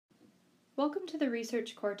Welcome to the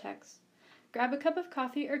Research Cortex. Grab a cup of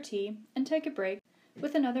coffee or tea and take a break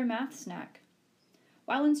with another math snack.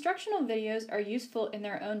 While instructional videos are useful in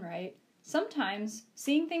their own right, sometimes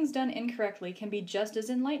seeing things done incorrectly can be just as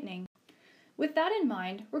enlightening. With that in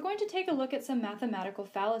mind, we're going to take a look at some mathematical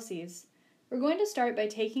fallacies. We're going to start by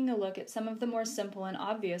taking a look at some of the more simple and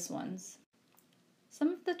obvious ones. Some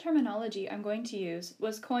of the terminology I'm going to use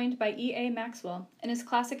was coined by E.A. Maxwell in his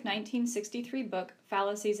classic 1963 book,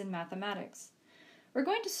 Fallacies in Mathematics. We're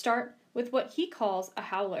going to start with what he calls a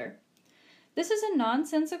howler. This is a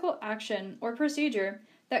nonsensical action or procedure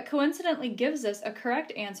that coincidentally gives us a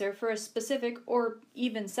correct answer for a specific or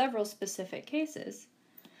even several specific cases.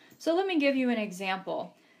 So let me give you an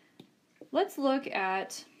example. Let's look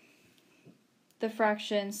at the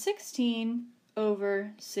fraction 16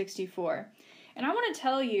 over 64. And I want to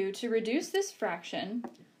tell you to reduce this fraction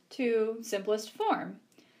to simplest form.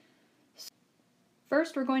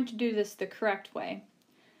 First, we're going to do this the correct way.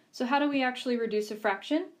 So how do we actually reduce a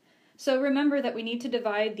fraction? So remember that we need to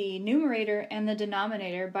divide the numerator and the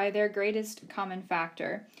denominator by their greatest common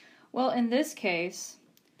factor. Well, in this case,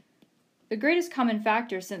 the greatest common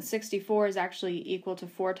factor, since 64 is actually equal to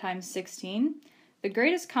 4 times 16, the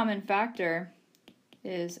greatest common factor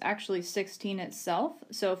is actually 16 itself.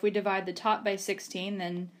 So if we divide the top by 16,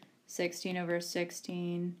 then 16 over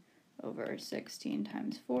 16 over 16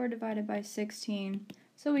 times 4 divided by 16.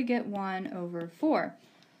 So we get 1 over 4.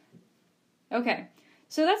 Okay,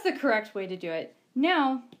 so that's the correct way to do it.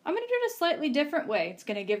 Now, I'm going to do it a slightly different way. It's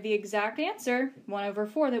going to give the exact answer, 1 over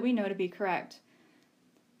 4, that we know to be correct.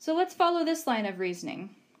 So let's follow this line of reasoning.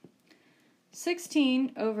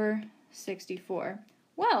 16 over 64.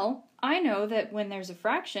 Well, I know that when there's a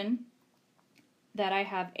fraction that I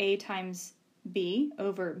have a times b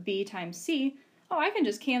over b times c, I can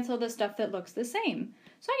just cancel the stuff that looks the same.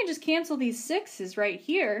 So I can just cancel these 6's right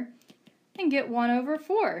here and get 1 over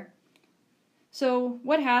 4. So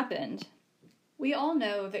what happened? We all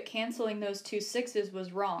know that canceling those two 6's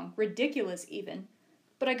was wrong, ridiculous even.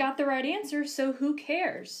 But I got the right answer, so who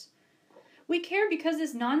cares? We care because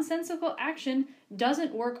this nonsensical action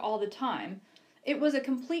doesn't work all the time. It was a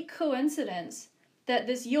complete coincidence that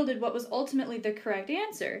this yielded what was ultimately the correct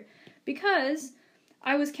answer, because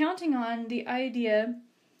I was counting on the idea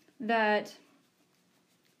that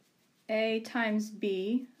a times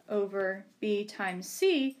b over b times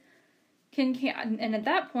c and at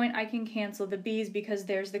that point I can cancel the b's because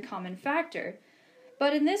there's the common factor.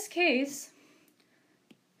 But in this case,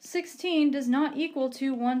 16 does not equal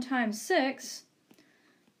to 1 times 6.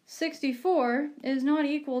 64 is not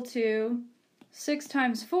equal to 6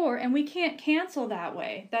 times 4, and we can't cancel that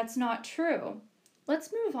way. That's not true.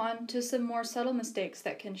 Let's move on to some more subtle mistakes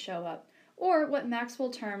that can show up, or what Maxwell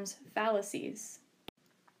terms fallacies.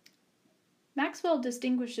 Maxwell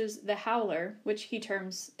distinguishes the howler, which he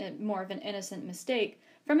terms more of an innocent mistake,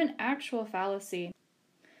 from an actual fallacy.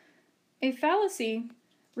 A fallacy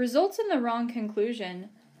results in the wrong conclusion,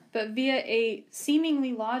 but via a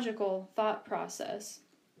seemingly logical thought process.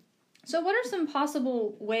 So what are some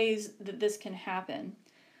possible ways that this can happen?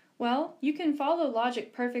 Well, you can follow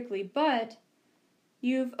logic perfectly, but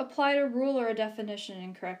you've applied a rule or a definition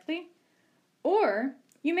incorrectly, or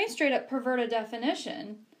you may straight up pervert a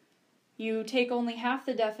definition. You take only half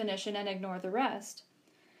the definition and ignore the rest.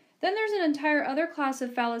 Then there's an entire other class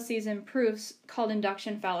of fallacies and proofs called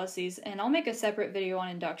induction fallacies, and I'll make a separate video on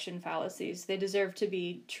induction fallacies. They deserve to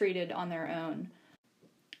be treated on their own.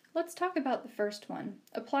 Let's talk about the first one,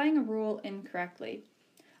 applying a rule incorrectly.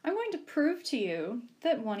 I'm going to prove to you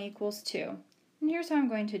that 1 equals 2, and here's how I'm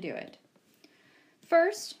going to do it.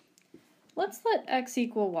 First, let's let x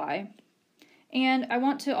equal y, and I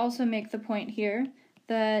want to also make the point here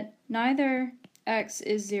that neither x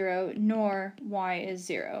is 0 nor y is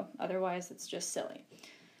 0, otherwise it's just silly.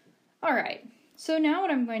 Alright, so now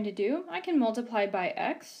what I'm going to do, I can multiply by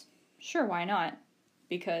x. Sure, why not?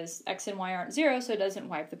 Because x and y aren't 0, so it doesn't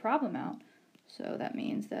wipe the problem out. So that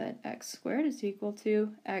means that x squared is equal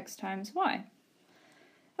to x times y.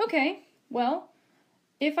 Okay, well,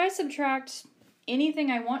 if I subtract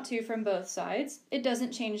anything I want to from both sides, it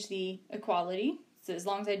doesn't change the equality, so as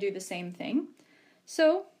long as I do the same thing.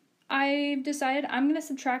 So I've decided I'm going to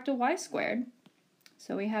subtract a y squared.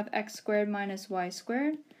 So we have x squared minus y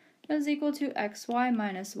squared is equal to xy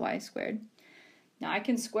minus y squared. Now I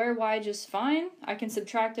can square y just fine. I can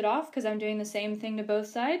subtract it off because I'm doing the same thing to both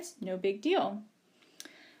sides. No big deal.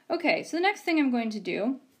 Okay, so the next thing I'm going to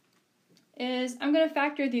do is I'm going to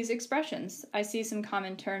factor these expressions. I see some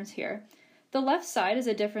common terms here. The left side is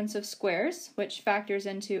a difference of squares, which factors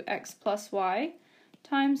into x plus y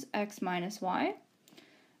times x minus y.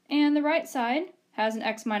 And the right side has an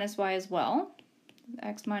x minus y as well,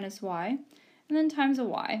 x minus y, and then times a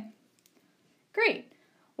y. Great.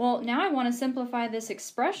 Well, now I want to simplify this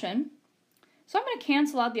expression, so I'm going to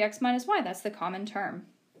cancel out the x minus y. That's the common term.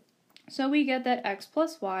 So we get that x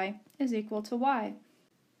plus y is equal to y.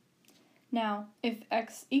 Now, if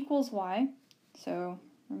x equals y, so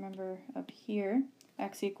remember up here,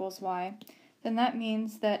 x equals y, then that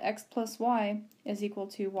means that x plus y is equal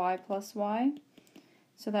to y plus y.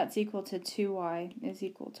 So that's equal to 2y is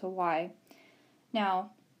equal to y.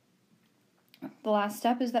 Now, the last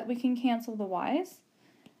step is that we can cancel the y's,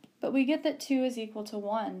 but we get that 2 is equal to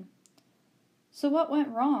 1. So what went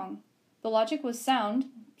wrong? The logic was sound,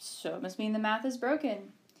 so it must mean the math is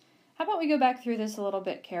broken. How about we go back through this a little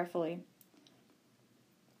bit carefully?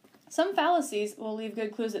 Some fallacies will leave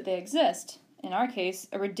good clues that they exist. In our case,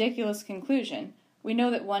 a ridiculous conclusion. We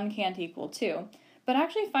know that 1 can't equal 2, but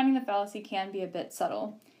actually finding the fallacy can be a bit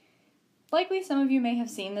subtle. Likely some of you may have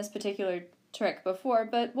seen this particular trick before,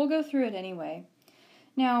 but we'll go through it anyway.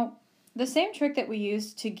 Now, the same trick that we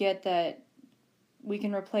used to get that we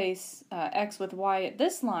can replace x with y at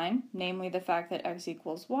this line, namely the fact that x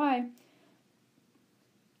equals y,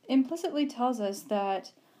 implicitly tells us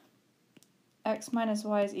that x minus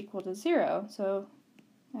y is equal to 0. So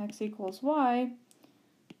x equals y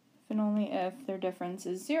if and only if their difference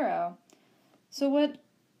is 0. So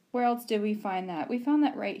where else did we find that? We found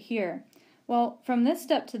that right here. Well, from this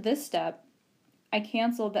step to this step, I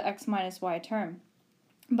canceled the x minus y term.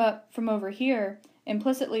 But from over here,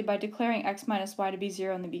 implicitly by declaring x minus y to be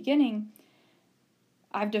 0 in the beginning,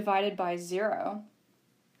 I've divided by 0.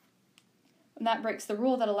 And that breaks the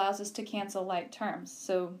rule that allows us to cancel like terms.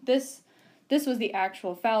 So this was the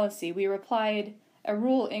actual fallacy. We applied a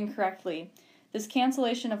rule incorrectly. This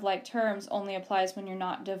cancellation of like terms only applies when you're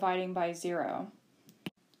not dividing by 0.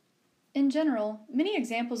 In general, many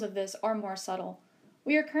examples of this are more subtle.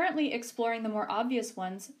 We are currently exploring the more obvious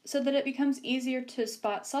ones so that it becomes easier to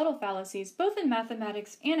spot subtle fallacies both in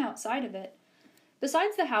mathematics and outside of it.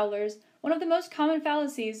 Besides the howlers, one of the most common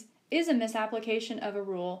fallacies is a misapplication of a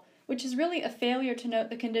rule, which is really a failure to note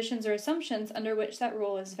the conditions or assumptions under which that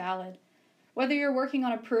rule is valid. Whether you're working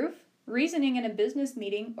on a proof, reasoning in a business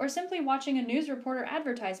meeting, or simply watching a news report or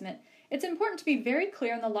advertisement, it's important to be very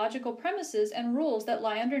clear on the logical premises and rules that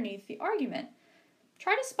lie underneath the argument.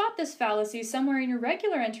 Try to spot this fallacy somewhere in your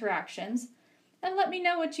regular interactions, and let me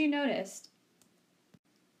know what you noticed.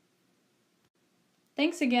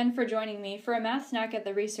 Thanks again for joining me for a math snack at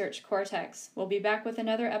the Research Cortex. We'll be back with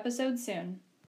another episode soon.